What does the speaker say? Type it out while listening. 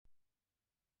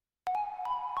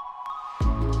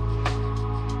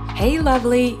Hey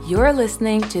lovely, you're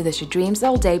listening to the She Dreams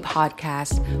All Day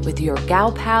podcast with your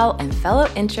gal pal and fellow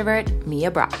introvert, Mia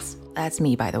Brox. That's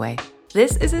me, by the way.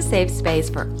 This is a safe space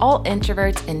for all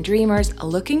introverts and dreamers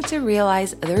looking to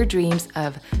realize their dreams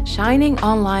of shining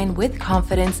online with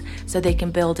confidence so they can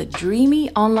build a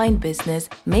dreamy online business,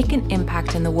 make an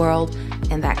impact in the world,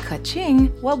 and that ka-ching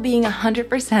while being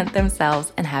 100%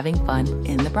 themselves and having fun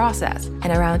in the process. And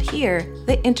around here,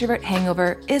 the introvert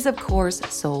hangover is of course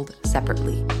sold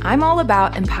separately. I'm all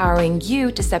about empowering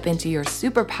you to step into your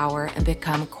superpower and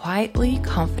become quietly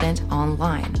confident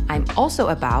online. I'm also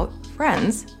about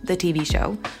Friends, the TV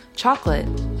show, chocolate,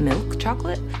 milk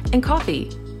chocolate, and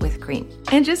coffee with cream.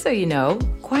 And just so you know,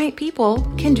 quiet people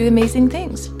can do amazing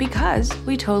things because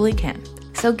we totally can.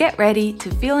 So get ready to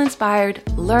feel inspired,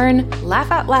 learn, laugh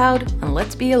out loud, and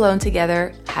let's be alone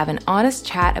together, have an honest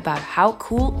chat about how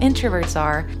cool introverts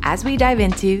are as we dive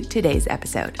into today's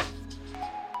episode.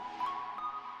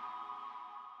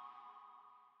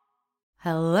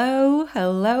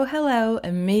 Hello,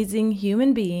 amazing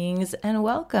human beings, and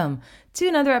welcome to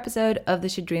another episode of the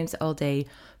She Dreams All Day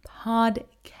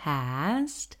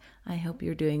podcast. I hope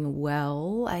you're doing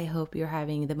well. I hope you're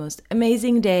having the most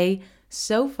amazing day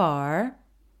so far.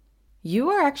 You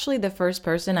are actually the first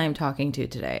person I'm talking to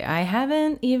today. I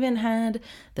haven't even had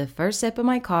the first sip of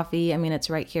my coffee. I mean, it's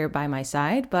right here by my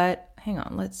side, but hang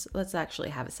on, let's actually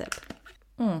have a sip.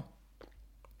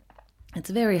 It's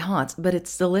very hot, but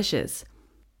it's delicious.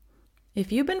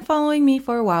 If you've been following me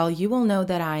for a while, you will know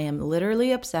that I am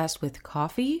literally obsessed with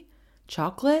coffee,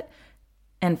 chocolate,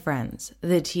 and Friends,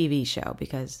 the TV show,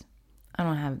 because I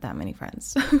don't have that many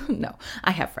friends. No,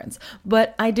 I have friends,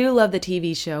 but I do love the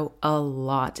TV show a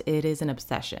lot. It is an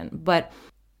obsession. But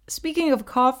speaking of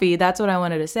coffee, that's what I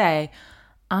wanted to say.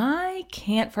 I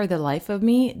can't for the life of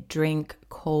me drink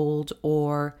cold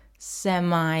or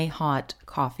semi-hot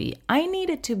coffee. I need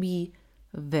it to be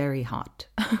very hot.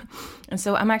 And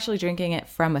so I'm actually drinking it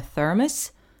from a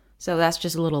thermos. So that's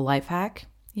just a little life hack,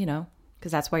 you know,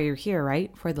 because that's why you're here,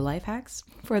 right? For the life hacks,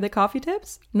 for the coffee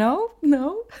tips? No.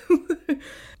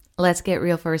 Let's get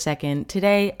real for a second.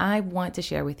 Today, I want to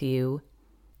share with you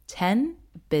 10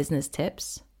 business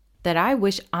tips that I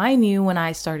wish I knew when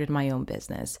I started my own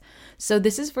business. So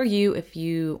this is for you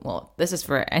this is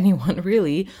for anyone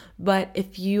really, but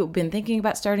if you've been thinking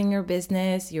about starting your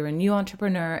business, you're a new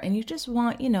entrepreneur, and you just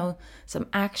want, some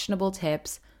actionable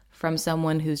tips from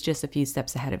someone who's just a few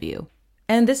steps ahead of you.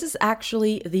 And this is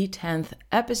actually the 10th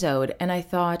episode, and I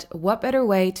thought, what better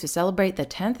way to celebrate the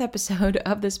 10th episode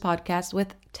of this podcast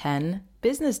with 10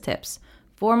 business tips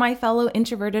for my fellow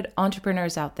introverted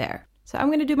entrepreneurs out there. So I'm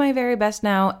going to do my very best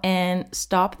now and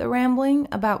stop the rambling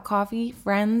about coffee,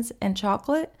 friends, and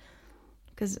chocolate,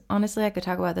 because honestly, I could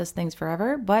talk about those things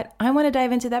forever, but I want to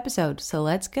dive into the episode, so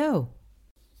let's go.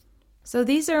 So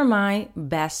these are my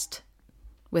best,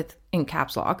 in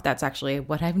caps lock, that's actually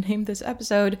what I've named this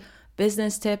episode,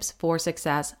 business tips for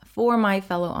success for my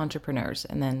fellow entrepreneurs,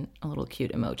 and then a little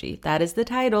cute emoji. That is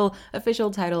the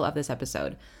official title of this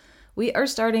episode. We are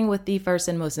starting with the first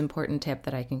and most important tip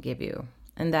that I can give you.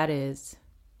 And that is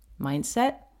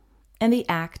mindset and the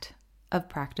act of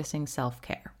practicing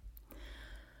self-care.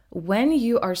 When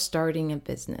you are starting a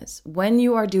business, when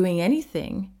you are doing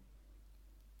anything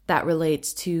that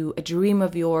relates to a dream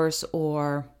of yours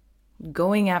or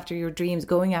going after your dreams,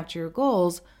 going after your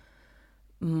goals,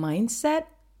 mindset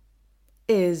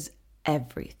is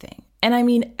everything. And I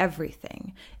mean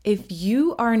everything. If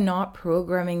you are not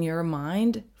programming your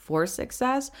mind for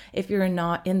success, if you're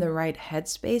not in the right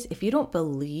headspace, if you don't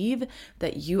believe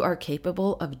that you are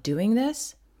capable of doing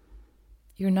this,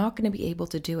 you're not going to be able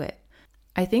to do it.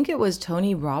 I think it was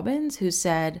Tony Robbins who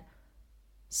said,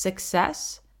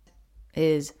 success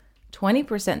is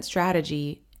 20%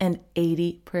 strategy and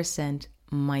 80%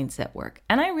 mindset work.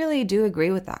 And I really do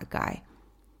agree with that guy.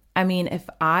 I mean, if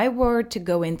I were to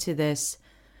go into this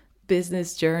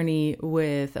business journey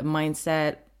with a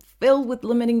mindset filled with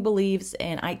limiting beliefs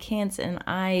and I can't and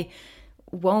I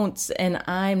won't and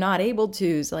I'm not able to,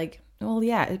 it's like, well,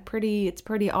 yeah, it's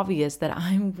pretty obvious that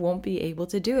I won't be able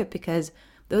to do it because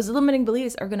those limiting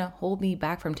beliefs are going to hold me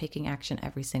back from taking action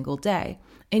every single day.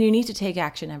 And you need to take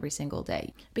action every single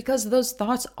day because those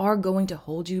thoughts are going to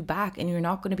hold you back and you're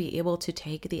not going to be able to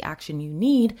take the action you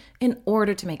need in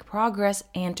order to make progress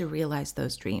and to realize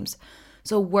those dreams.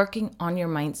 So working on your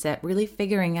mindset, really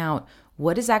figuring out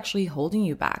what is actually holding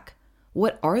you back.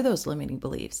 What are those limiting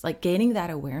beliefs? Like gaining that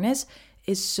awareness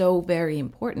is so very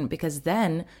important because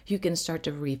then you can start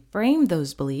to reframe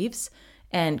those beliefs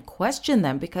and question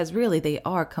them, because really they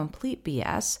are complete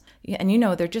BS. And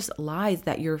they're just lies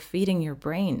that you're feeding your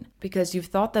brain because you've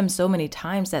thought them so many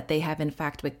times that they have in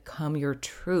fact become your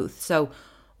truth. So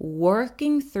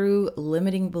working through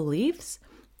limiting beliefs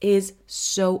is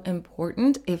so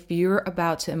important if you're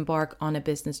about to embark on a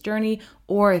business journey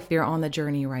or if you're on the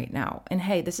journey right now. And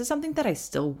hey, this is something that I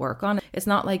still work on. It's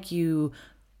not like you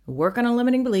work on a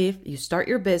limiting belief, you start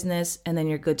your business, and then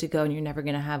you're good to go and you're never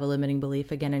going to have a limiting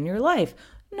belief again in your life.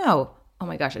 No. Oh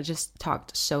my gosh, I just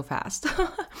talked so fast.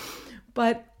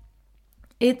 But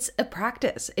it's a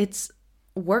practice. It's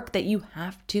work that you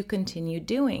have to continue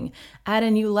doing. At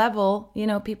a new level,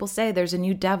 people say there's a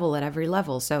new devil at every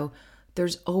level. So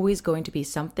there's always going to be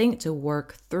something to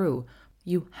work through.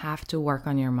 You have to work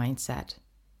on your mindset.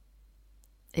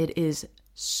 It is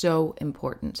so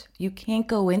important. You can't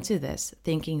go into this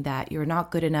thinking that you're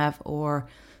not good enough or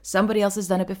somebody else has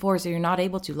done it before, so you're not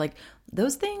able to. Like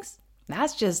those things,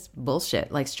 that's just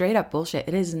bullshit, like straight up bullshit.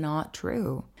 It is not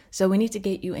true. So we need to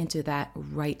get you into that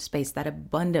right space, that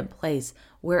abundant place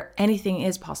where anything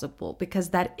is possible, because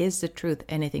that is the truth.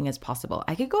 Anything is possible.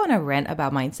 I could go on a rant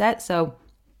about mindset, so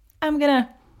I'm going to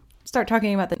start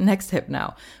talking about the next tip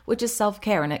now, which is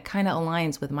self-care. And it kind of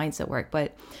aligns with mindset work,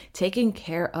 but taking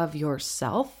care of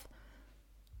yourself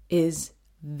is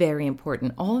very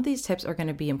important. All of these tips are going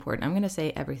to be important. I'm going to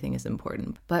say everything is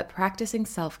important, but practicing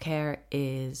self-care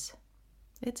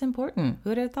it's important. Who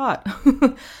would have thought?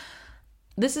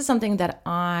 This is something that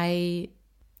I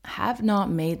have not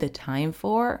made the time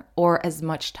for, or as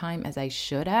much time as I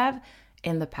should have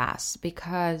in the past,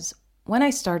 because when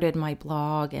I started my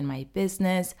blog and my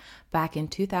business back in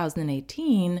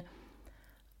 2018,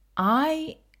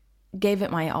 I gave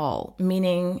it my all,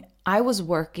 meaning I was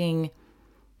working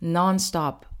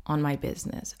nonstop on my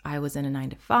business. I was in a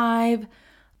 9-to-5.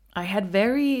 I had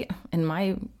very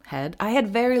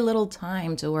little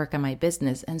time to work on my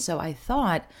business. And so I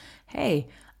thought, hey,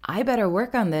 I better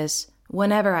work on this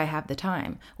whenever I have the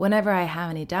time, whenever I have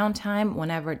any downtime,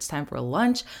 whenever it's time for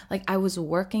lunch. Like I was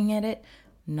working at it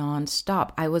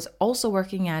nonstop. I was also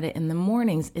working at it in the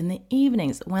mornings, in the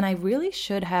evenings, when I really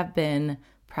should have been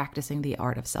practicing the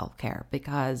art of self-care,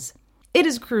 because it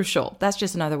is crucial. That's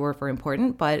just another word for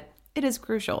important, but it is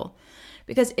crucial.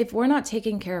 Because if we're not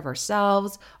taking care of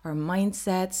ourselves, our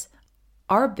mindsets,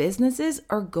 our businesses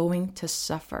are going to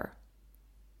suffer.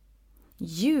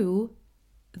 You,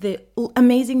 the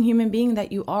amazing human being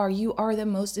that you are the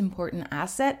most important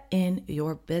asset in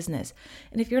your business.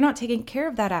 And if you're not taking care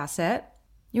of that asset,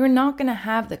 you're not going to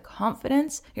have the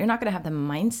confidence, you're not going to have the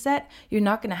mindset, you're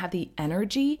not going to have the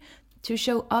energy to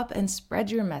show up and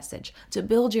spread your message, to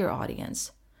build your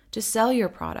audience, to sell your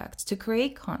products, to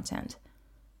create content.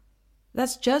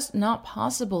 That's just not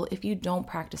possible if you don't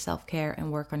practice self-care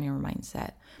and work on your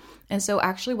mindset. And so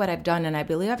actually what I've done, and I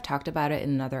believe I've talked about it in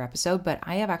another episode, but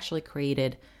I have actually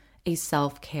created a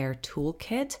self-care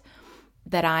toolkit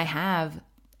that I have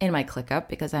in my ClickUp,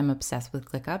 because I'm obsessed with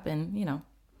ClickUp, and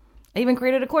I even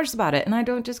created a course about it, and I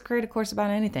don't just create a course about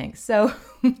anything. So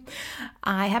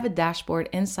I have a dashboard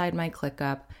inside my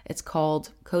ClickUp. It's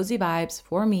called Cozy Vibes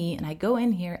for Me, and I go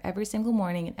in here every single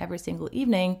morning and every single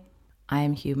evening. I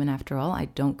am human after all. I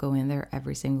don't go in there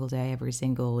every single day, every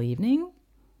single evening,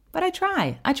 but I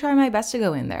try. I try my best to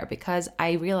go in there because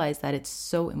I realize that it's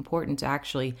so important to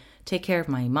actually take care of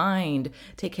my mind,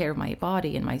 take care of my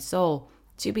body and my soul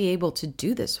to be able to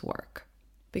do this work.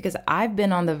 Because I've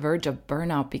been on the verge of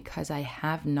burnout because I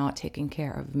have not taken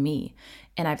care of me.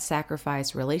 And I've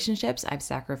sacrificed relationships. I've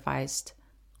sacrificed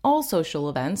all social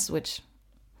events, which,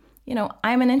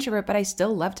 I'm an introvert, but I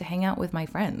still love to hang out with my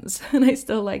friends. And I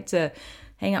still like to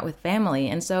hang out with family.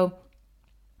 And so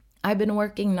I've been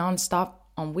working nonstop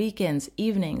on weekends,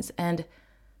 evenings. And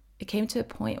it came to a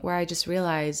point where I just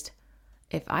realized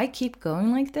if I keep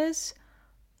going like this,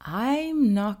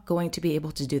 I'm not going to be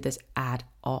able to do this at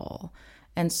all.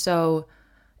 And so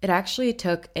it actually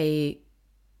took a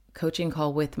coaching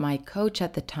call with my coach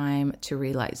at the time to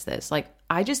realize this. Like,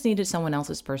 I just needed someone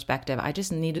else's perspective. I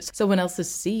just needed someone else to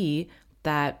see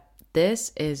that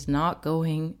this is not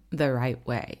going the right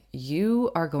way.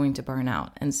 You are going to burn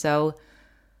out. And so,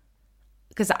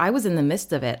 because I was in the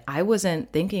midst of it, I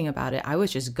wasn't thinking about it. I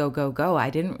was just go, go, go. I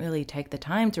didn't really take the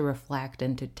time to reflect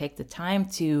and to take the time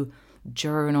to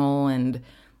journal and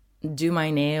do my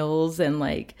nails and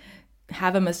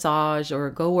have a massage or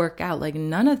go work out,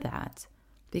 none of that,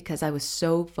 because I was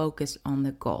so focused on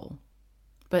the goal.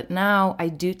 But now I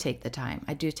do take the time.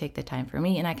 I do take the time for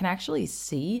me, and I can actually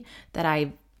see that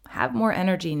I have more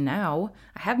energy now.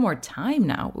 I have more time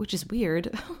now, which is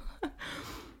weird,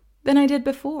 than I did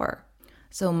before.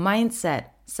 So mindset,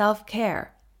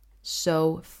 self-care,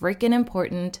 So freaking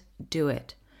important, do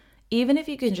it. Even if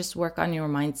you can just work on your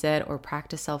mindset or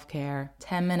practice self-care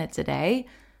 10 minutes a day,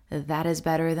 that is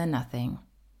better than nothing.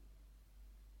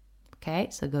 Okay,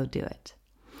 so go do it.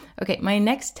 Okay, my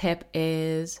next tip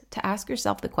is to ask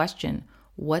yourself the question,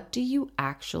 what do you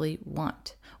actually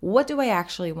want? What do I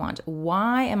actually want?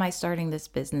 Why am I starting this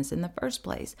business in the first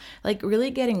place? Like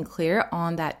really getting clear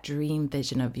on that dream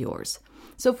vision of yours.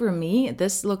 So for me,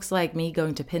 this looks like me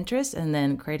going to Pinterest and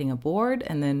then creating a board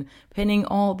and then pinning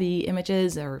all the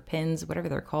images or pins, whatever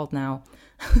they're called now,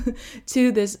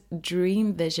 to this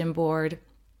dream vision board,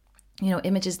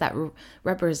 images that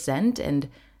represent and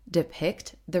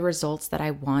depict the results that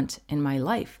I want in my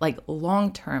life, like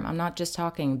long term. I'm not just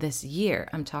talking this year.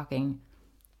 I'm talking,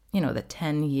 the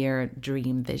 10-year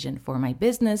dream vision for my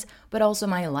business, but also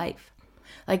my life.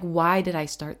 Like, why did I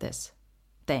start this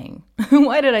thing?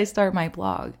 Why did I start my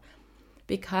blog?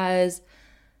 Because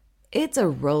it's a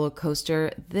roller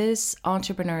coaster. This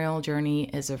entrepreneurial journey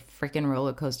is a freaking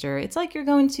roller coaster. It's like you're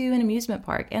going to an amusement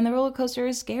park and the roller coaster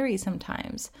is scary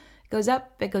sometimes. It goes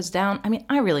up, it goes down. I mean,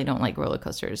 I really don't like roller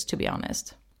coasters, to be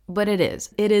honest. But it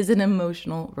is. It is an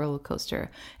emotional roller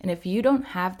coaster. And if you don't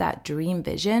have that dream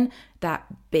vision, that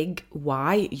big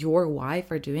why, your why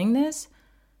for doing this,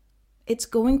 it's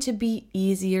going to be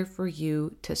easier for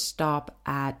you to stop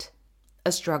at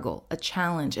a struggle, a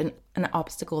challenge, an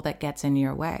obstacle that gets in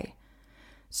your way.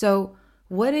 So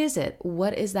what is it?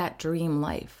 What is that dream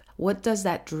life? What does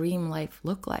that dream life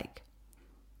look like?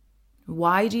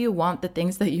 Why do you want the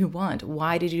things that you want?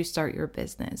 Why did you start your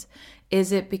business?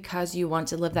 Is it because you want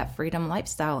to live that freedom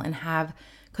lifestyle and have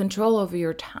control over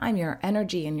your time, your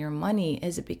energy, and your money?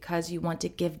 Is it because you want to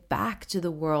give back to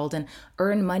the world and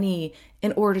earn money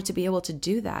in order to be able to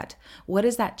do that? What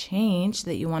is that change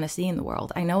that you want to see in the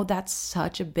world? I know that's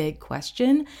such a big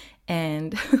question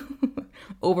and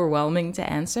overwhelming to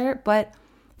answer, but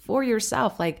for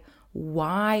yourself, like,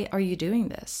 why are you doing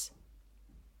this?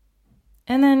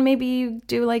 And then maybe you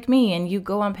do like me and you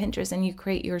go on Pinterest and you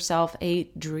create yourself a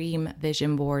dream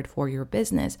vision board for your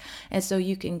business. And so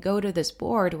you can go to this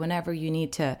board whenever you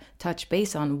need to touch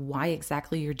base on why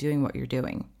exactly you're doing what you're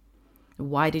doing.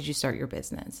 Why did you start your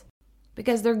business?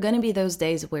 Because there are going to be those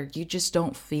days where you just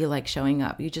don't feel like showing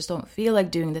up. You just don't feel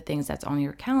like doing the things that's on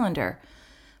your calendar.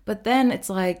 But then it's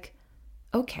like,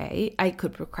 okay, I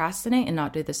could procrastinate and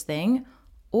not do this thing,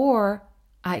 or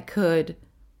I could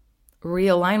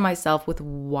realign myself with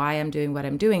why I'm doing what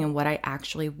I'm doing and what I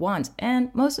actually want.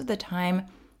 And most of the time,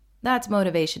 that's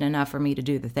motivation enough for me to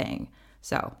do the thing.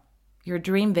 So your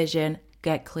dream vision,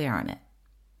 get clear on it.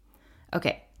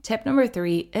 Okay, tip number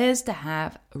 3 is to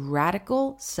have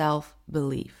radical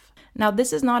self-belief. Now,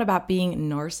 this is not about being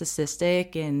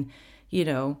narcissistic and,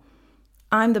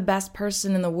 I'm the best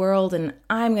person in the world and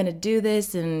I'm going to do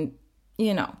this and,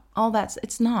 all that's,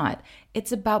 it's not.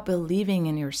 It's about believing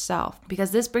in yourself, because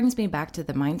this brings me back to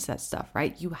the mindset stuff,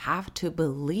 right? You have to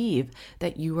believe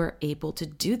that you are able to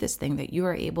do this thing, that you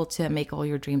are able to make all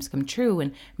your dreams come true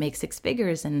and make 6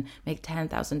 figures and make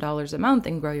 $10,000 a month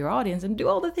and grow your audience and do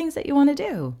all the things that you want to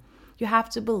do. You have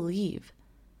to believe.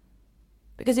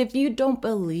 Because if you don't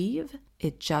believe,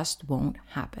 it just won't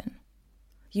happen.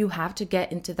 You have to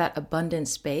get into that abundant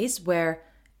space where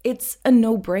it's a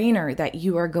no-brainer that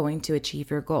you are going to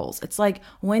achieve your goals. It's like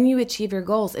when you achieve your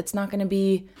goals, it's not going to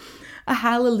be a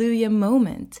hallelujah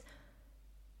moment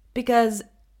because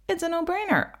it's a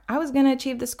no-brainer. I was going to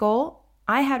achieve this goal.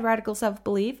 I had radical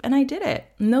self-belief and I did it.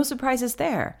 No surprises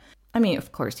there. I mean,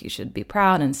 of course, you should be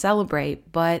proud and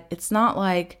celebrate, but it's not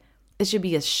like it should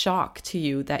be a shock to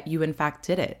you that you in fact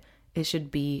did it. It should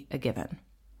be a given.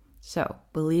 So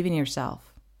believe in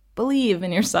yourself. Believe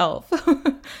in yourself.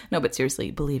 No, but seriously,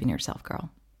 believe in yourself,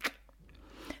 girl.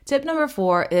 Tip number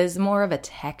 4 is more of a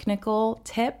technical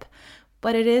tip,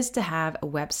 but it is to have a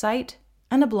website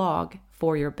and a blog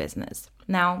for your business.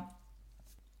 Now,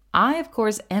 I, of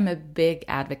course, am a big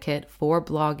advocate for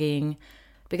blogging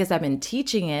because I've been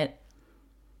teaching it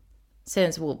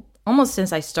almost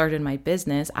since I started my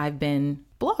business. I've been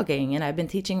blogging and I've been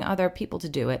teaching other people to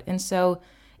do it. And so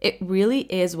it really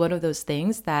is one of those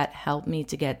things that helped me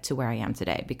to get to where I am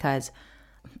today, because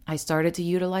I started to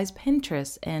utilize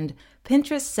Pinterest, and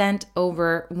Pinterest sent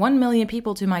over 1 million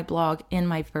people to my blog in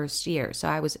my first year. So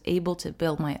I was able to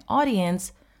build my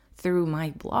audience through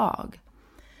my blog.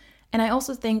 And I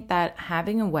also think that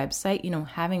having a website,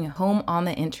 having a home on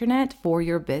the internet for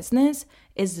your business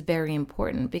is very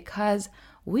important, because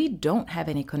we don't have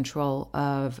any control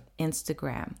of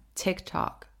Instagram,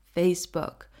 TikTok,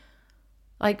 Facebook.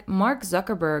 Like Mark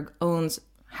Zuckerberg owns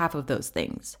half of those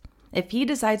things. If he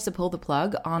decides to pull the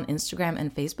plug on Instagram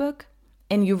and Facebook,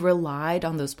 and you've relied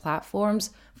on those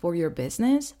platforms for your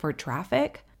business, for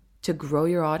traffic, to grow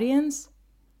your audience,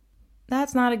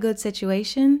 that's not a good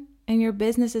situation. And your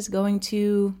business is going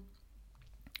to,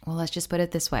 well, let's just put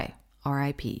it this way,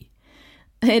 RIP.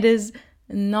 It is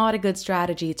not a good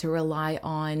strategy to rely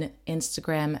on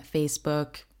Instagram,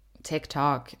 Facebook,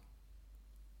 TikTok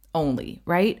only,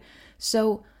 right?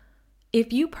 So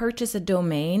if you purchase a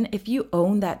domain, if you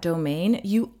own that domain,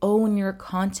 you own your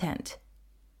content.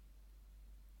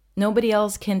 Nobody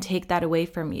else can take that away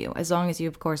from you, as long as you,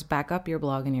 of course, back up your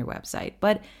blog and your website.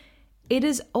 But it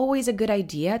is always a good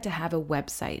idea to have a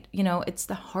website. You know, it's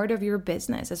the heart of your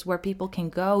business. It's where people can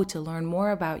go to learn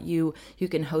more about you. You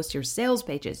can host your sales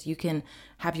pages. You can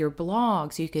have your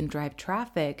blogs. You can drive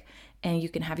traffic. And you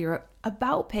can have your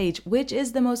about page, which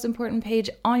is the most important page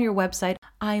on your website,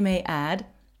 I may add,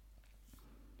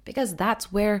 because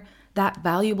that's where that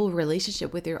valuable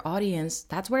relationship with your audience,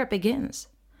 that's where it begins.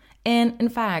 And in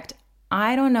fact,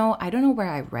 I don't know where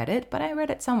I read it, but I read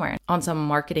it somewhere on some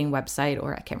marketing website,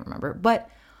 or I can't remember. But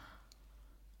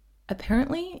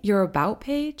apparently your about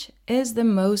page is the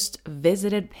most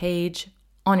visited page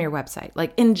on your website.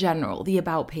 Like in general, the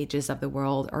about pages of the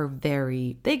world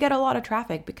they get a lot of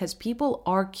traffic because people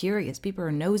are curious. People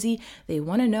are nosy. They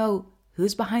want to know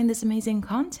who's behind this amazing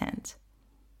content.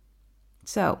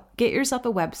 So get yourself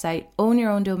a website, own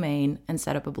your own domain, and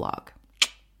set up a blog.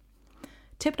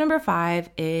 Tip number 5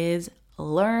 is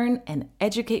learn and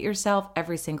educate yourself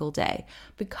every single day.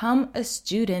 Become a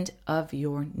student of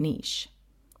your niche.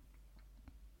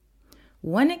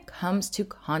 When it comes to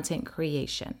content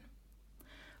creation,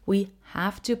 we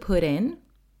have to put in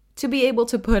to be able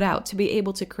to put out, to be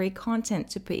able to create content,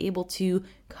 to be able to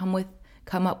come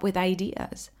up with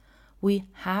ideas. We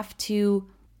have to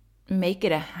make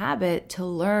it a habit to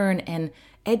learn and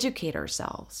educate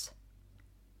ourselves.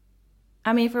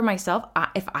 I mean, for myself,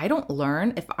 if I don't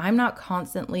learn, if I'm not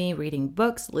constantly reading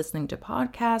books, listening to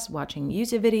podcasts, watching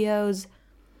YouTube videos,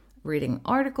 reading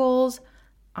articles,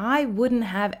 I wouldn't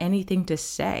have anything to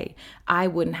say. I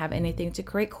wouldn't have anything to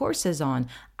create courses on.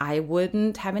 I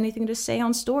wouldn't have anything to say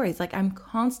on stories. Like I'm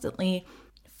constantly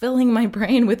filling my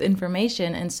brain with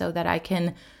information, and so that I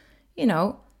can,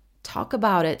 talk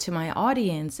about it to my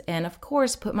audience and of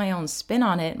course put my own spin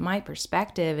on it, my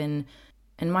perspective and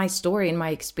my story and my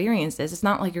experiences. It's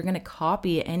not like you're going to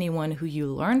copy anyone who you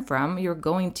learn from. You're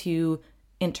going to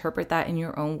interpret that in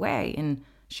your own way and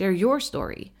share your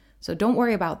story. So don't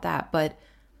worry about that, but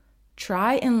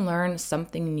try and learn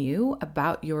something new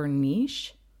about your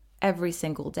niche every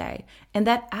single day. And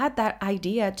add that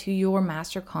idea to your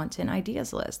master content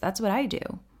ideas list. That's what I do.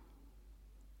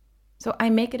 So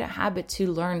I make it a habit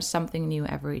to learn something new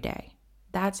every day.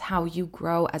 That's how you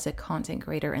grow as a content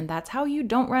creator, and that's how you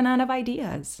don't run out of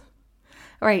ideas.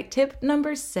 All right, tip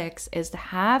number 6 is to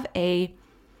have a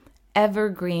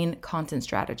evergreen content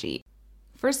strategy.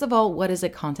 First of all, what is a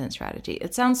content strategy?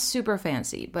 It sounds super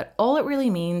fancy, but all it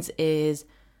really means is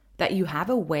that you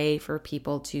have a way for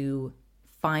people to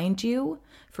find you,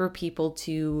 for people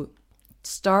to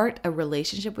start a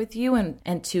relationship with you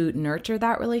and to nurture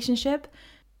that relationship,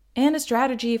 and a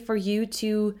strategy for you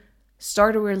to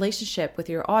start a relationship with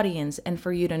your audience and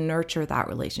for you to nurture that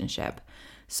relationship.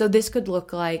 So this could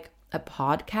look like a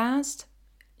podcast,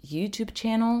 YouTube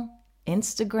channel,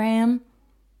 Instagram,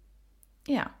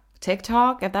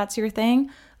 TikTok, if that's your thing.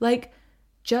 Like,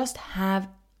 just have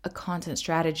a content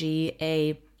strategy,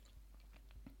 a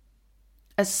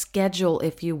schedule,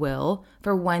 if you will,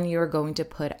 for when you're going to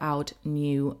put out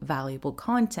new valuable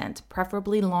content,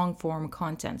 preferably long form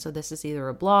content. So this is either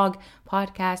a blog,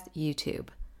 podcast, YouTube.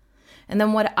 And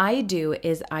then what I do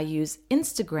is I use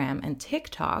Instagram and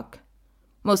TikTok,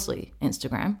 mostly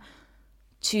Instagram,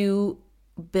 to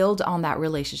build on that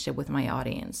relationship with my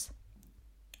audience,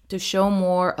 to show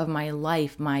more of my life,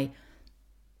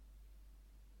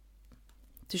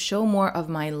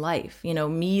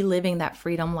 me living that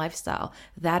freedom lifestyle.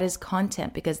 That is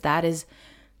content, because that is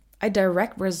a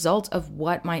direct result of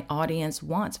what my audience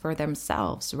wants for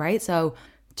themselves, right? So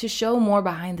to show more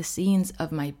behind the scenes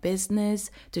of my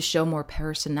business, to show more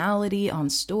personality on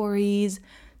stories,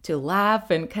 to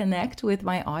laugh and connect with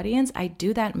my audience, I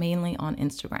do that mainly on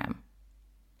Instagram.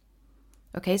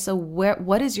 Okay, so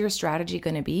what is your strategy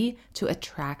going to be to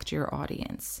attract your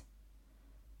audience?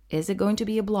 Is it going to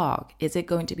be a blog? Is it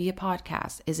going to be a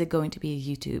podcast? Is it going to be a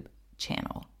YouTube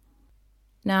channel?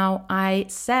 Now, I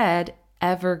said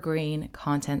evergreen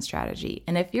content strategy.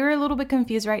 And if you're a little bit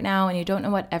confused right now and you don't know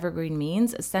what evergreen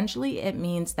means, essentially it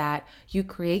means that you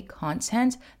create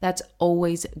content that's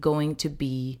always going to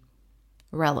be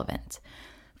relevant.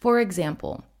 For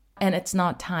example, and it's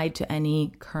not tied to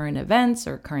any current events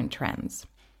or current trends.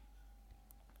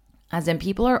 as in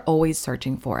people are always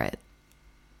searching for it.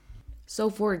 So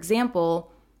for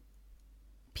example,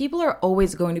 people are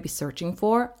always going to be searching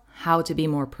for how to be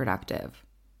more productive.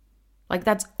 Like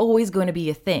that's always going to be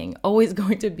a thing, always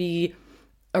going to be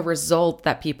a result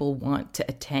that people want to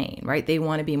attain, right? They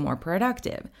want to be more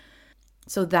productive.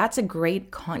 So that's a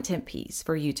great content piece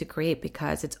for you to create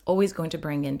because it's always going to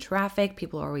bring in traffic.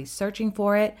 People are always searching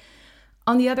for it.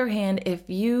 On the other hand, if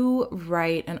you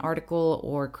write an article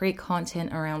or create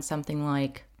content around something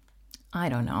like, I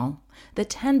don't know, the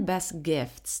 10 best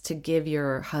gifts to give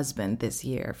your husband this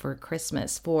year for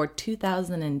Christmas for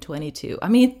 2022. I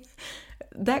mean,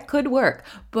 that could work,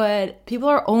 but people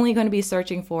are only going to be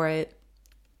searching for it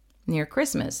near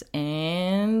Christmas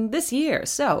and this year.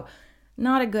 So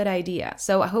not a good idea.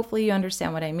 So hopefully you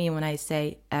understand what I mean when I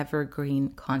say evergreen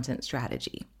content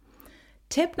strategy.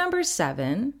 Tip number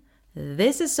 7,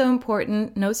 this is so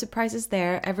important. No surprises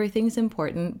there. Everything's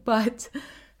important, but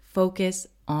focus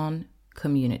on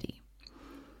community.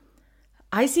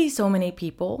 I see so many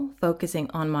people focusing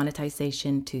on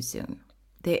monetization too soon.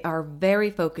 They are very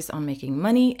focused on making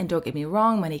money, and don't get me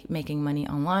wrong, making money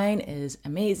online is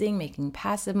amazing. Making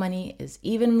passive money is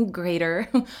even greater.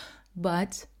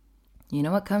 But you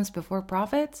know what comes before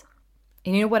profits?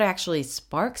 And you know what actually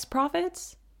sparks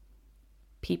profits?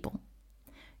 People.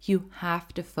 You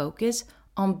have to focus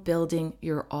on building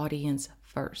your audience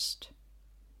first.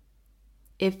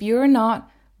 If you're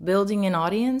not building an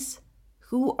audience,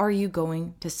 who are you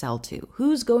going to sell to?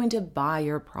 Who's going to buy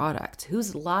your product?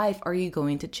 Whose life are you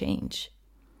going to change?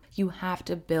 You have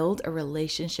to build a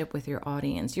relationship with your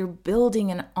audience. You're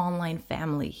building an online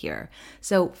family here.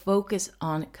 So focus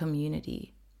on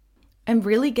community and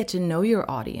really get to know your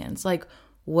audience. Like,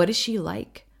 what is she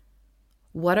like?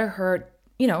 What are her,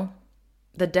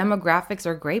 the demographics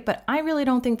are great, but I really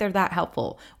don't think they're that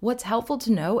helpful. What's helpful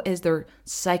to know is their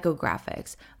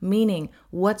psychographics, meaning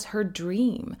what's her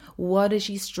dream? What is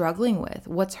she struggling with?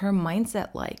 What's her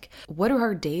mindset like? What do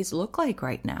her days look like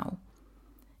right now?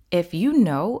 If you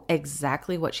know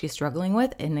exactly what she's struggling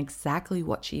with and exactly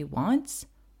what she wants,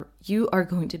 you are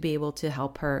going to be able to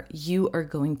help her. You are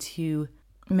going to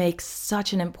make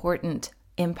such an important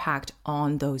impact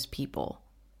on those people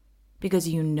because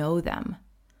you know them.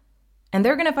 And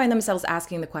they're going to find themselves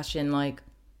asking the question like,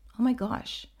 oh my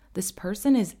gosh, this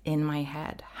person is in my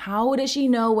head. How does she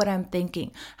know what I'm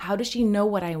thinking? How does she know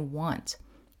what I want?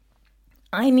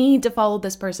 I need to follow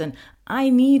this person. I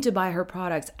need to buy her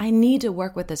products. I need to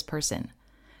work with this person.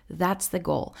 That's the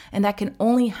goal. And that can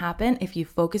only happen if you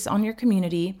focus on your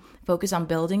community, focus on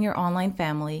building your online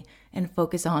family, and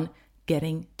focus on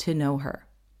getting to know her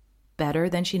better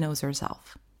than she knows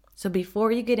herself. So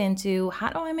before you get into how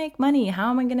do I make money? How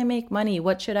am I going to make money?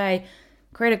 What should I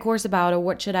create a course about? Or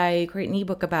what should I create an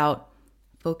ebook about?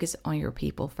 Focus on your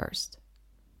people first.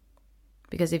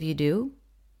 Because if you do,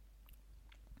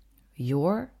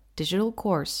 your digital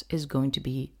course is going to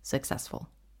be successful.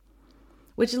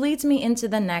 Which leads me into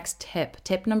the next tip.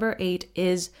 Tip number 8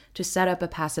 is to set up a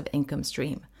passive income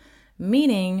stream.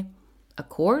 Meaning a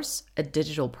course, a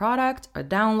digital product, a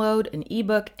download, an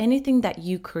ebook, anything that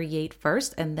you create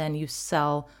first and then you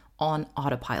sell on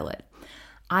autopilot.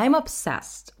 I'm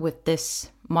obsessed with this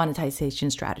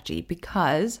monetization strategy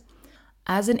because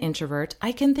as an introvert,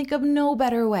 I can think of no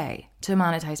better way to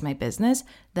monetize my business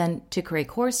than to create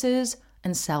courses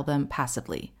and sell them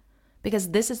passively.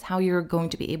 Because this is how you're going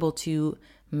to be able to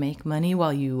make money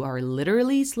while you are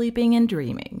literally sleeping and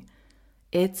dreaming.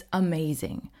 It's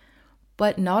amazing.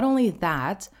 But not only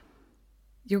that,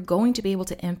 you're going to be able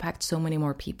to impact so many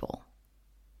more people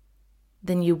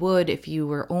than you would if you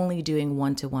were only doing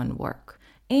one-to-one work.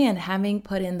 And having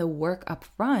put in the work up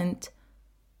front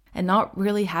and not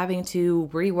really having to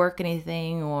rework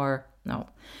anything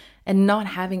and not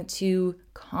having to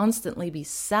constantly be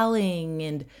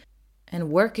selling and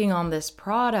working on this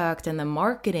product and the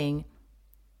marketing,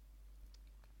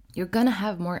 you're going to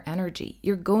have more energy.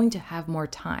 You're going to have more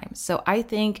time. So I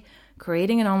think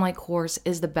creating an online course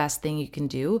is the best thing you can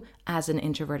do as an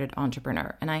introverted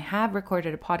entrepreneur. And I have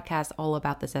recorded a podcast all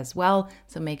about this as well.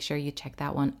 So make sure you check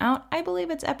that one out. I believe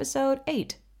it's episode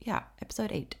 8. Yeah,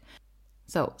 episode 8.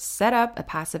 So set up a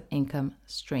passive income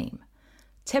stream.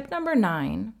 Tip number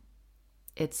 9,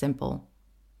 it's simple.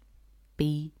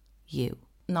 Be you.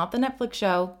 Not the Netflix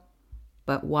show,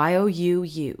 but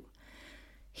you.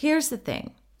 Here's the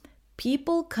thing.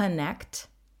 People connect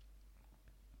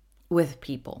with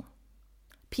people.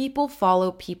 People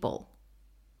follow people.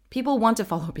 People want to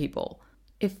follow people.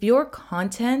 If your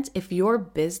content, if your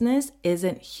business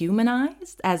isn't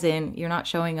humanized, as in you're not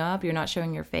showing up, you're not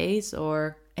showing your face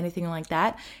or anything like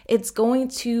that, it's going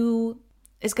to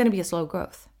be a slow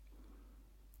growth.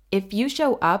 If you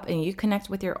show up and you connect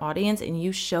with your audience and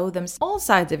you show them all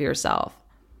sides of yourself,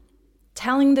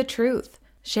 telling the truth,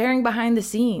 sharing behind the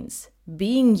scenes,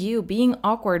 being you, being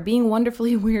awkward, being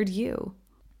wonderfully weird you,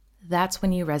 that's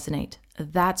when you resonate.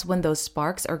 That's when those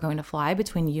sparks are going to fly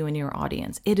between you and your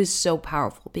audience. It is so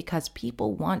powerful because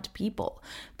people want people.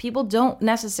 People don't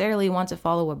necessarily want to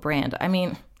follow a brand. I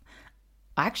mean,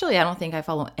 actually, I don't think I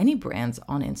follow any brands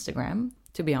on Instagram,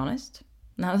 to be honest.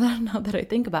 Now that I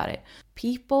think about it,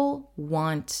 people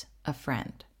want a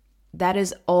friend. That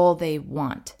is all they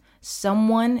want.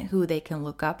 Someone who they can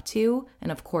look up to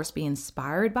and of course be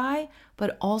inspired by,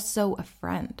 but also a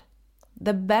friend.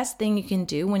 The best thing you can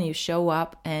do when you show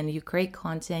up and you create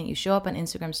content, you show up on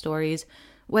Instagram stories,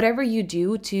 whatever you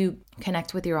do to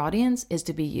connect with your audience is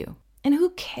to be you. And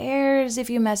who cares if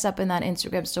you mess up in that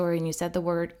Instagram story and you said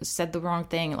the wrong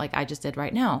thing like I just did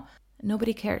right now?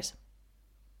 Nobody cares.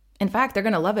 In fact, they're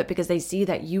going to love it because they see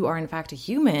that you are in fact a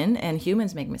human and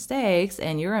humans make mistakes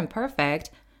and you're imperfect.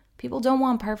 People don't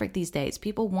want perfect these days.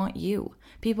 People want you.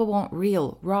 People want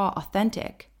real, raw,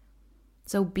 authentic.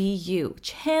 So be you.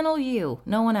 Channel you,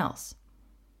 no one else.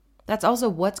 That's also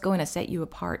what's going to set you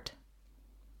apart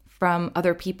from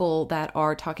other people that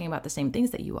are talking about the same things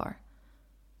that you are.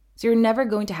 So you're never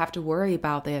going to have to worry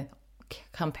about the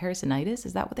comparisonitis,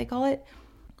 is that what they call it?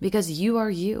 Because you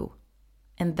are you.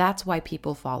 And that's why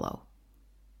people follow.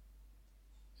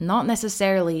 Not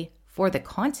necessarily for the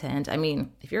content. I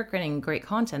mean, if you're creating great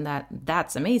content,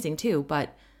 that's amazing too,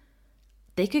 but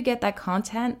they could get that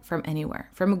content from anywhere,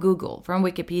 from Google, from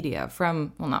Wikipedia,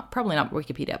 probably not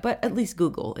Wikipedia, but at least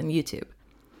Google and YouTube.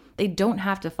 They don't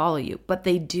have to follow you, but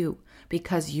they do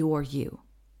because you're you.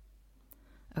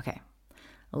 Okay,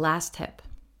 last tip.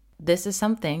 This is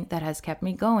something that has kept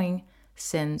me going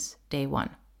since day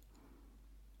one.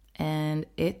 And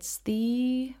it's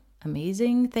the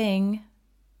amazing thing,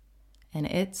 and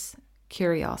it's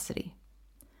curiosity.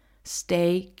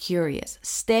 Stay curious.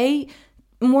 Stay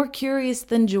more curious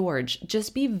than George.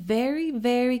 Just be very,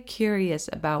 very curious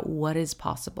about what is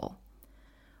possible.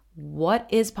 What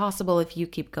is possible if you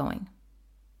keep going?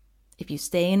 If you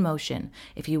stay in motion,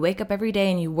 if you wake up every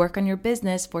day and you work on your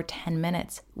business for 10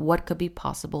 minutes, what could be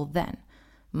possible then?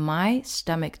 My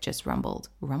stomach just rumbled.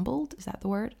 Rumbled? Is that the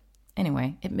word?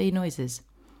 Anyway, it made noises.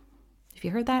 If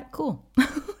you heard that, cool.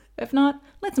 If not,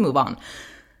 let's move on.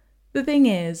 The thing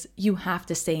is, you have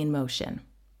to stay in motion.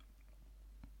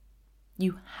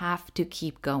 You have to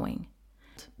keep going.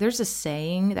 There's a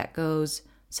saying that goes,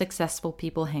 successful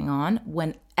people hang on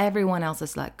when everyone else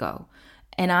has let go.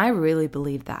 And I really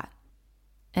believe that.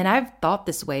 And I've thought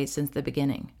this way since the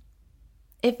beginning.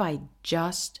 If I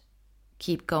just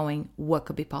keep going, what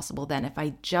could be possible then? If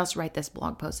I just write this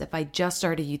blog post, if I just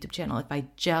start a YouTube channel, if I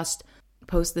just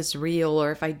post this reel,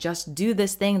 or if I just do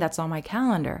this thing that's on my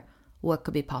calendar, what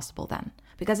could be possible then?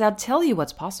 Because I'll tell you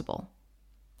what's possible.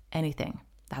 Anything.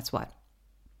 That's what.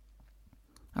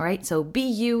 All right, so be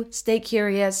you, stay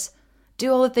curious,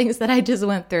 do all the things that I just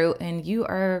went through, and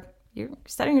you're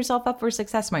setting yourself up for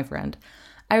success, my friend.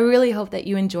 I really hope that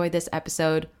you enjoyed this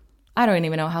episode. I don't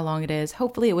even know how long it is.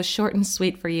 Hopefully it was short and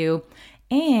sweet for you.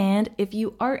 And if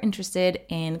you are interested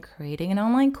in creating an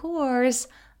online course,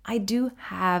 I do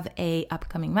have a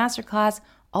upcoming masterclass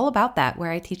all about that, where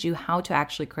I teach you how to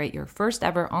actually create your first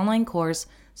ever online course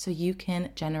so you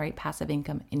can generate passive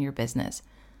income in your business.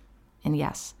 And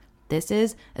yes, this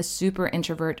is a super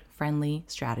introvert friendly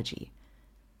strategy.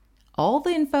 All the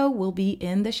info will be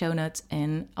in the show notes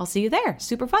and I'll see you there.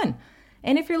 Super fun.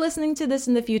 And if you're listening to this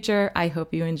in the future, I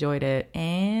hope you enjoyed it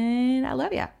and I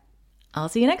love ya. I'll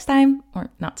see you next time. Or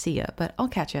not see ya, but I'll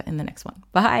catch ya in the next one.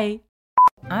 Bye.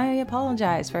 I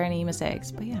apologize for any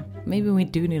mistakes, but yeah, maybe we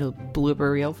do need a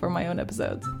blooper reel for my own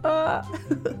episodes.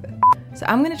 So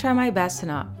I'm going to try my best to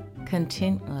not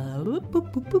continue.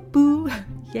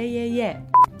 Yeah.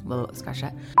 Well, scratch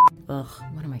that. Ugh,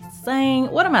 what am I saying?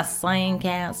 What am I saying,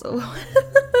 Castle?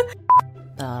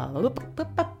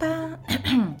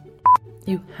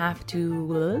 You have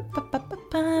to.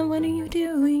 What are you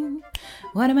doing?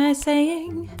 What am I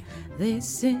saying?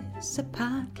 This is a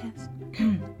podcast.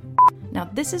 Now,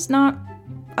 this is not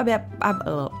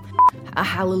a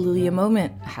hallelujah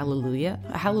moment. Hallelujah.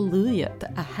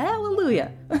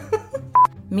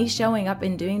 Me showing up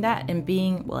and doing that and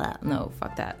being, no,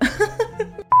 fuck that.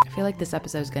 I feel like this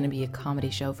episode is going to be a comedy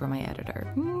show for my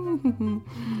editor.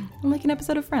 Like an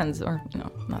episode of Friends, or,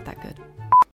 not that good.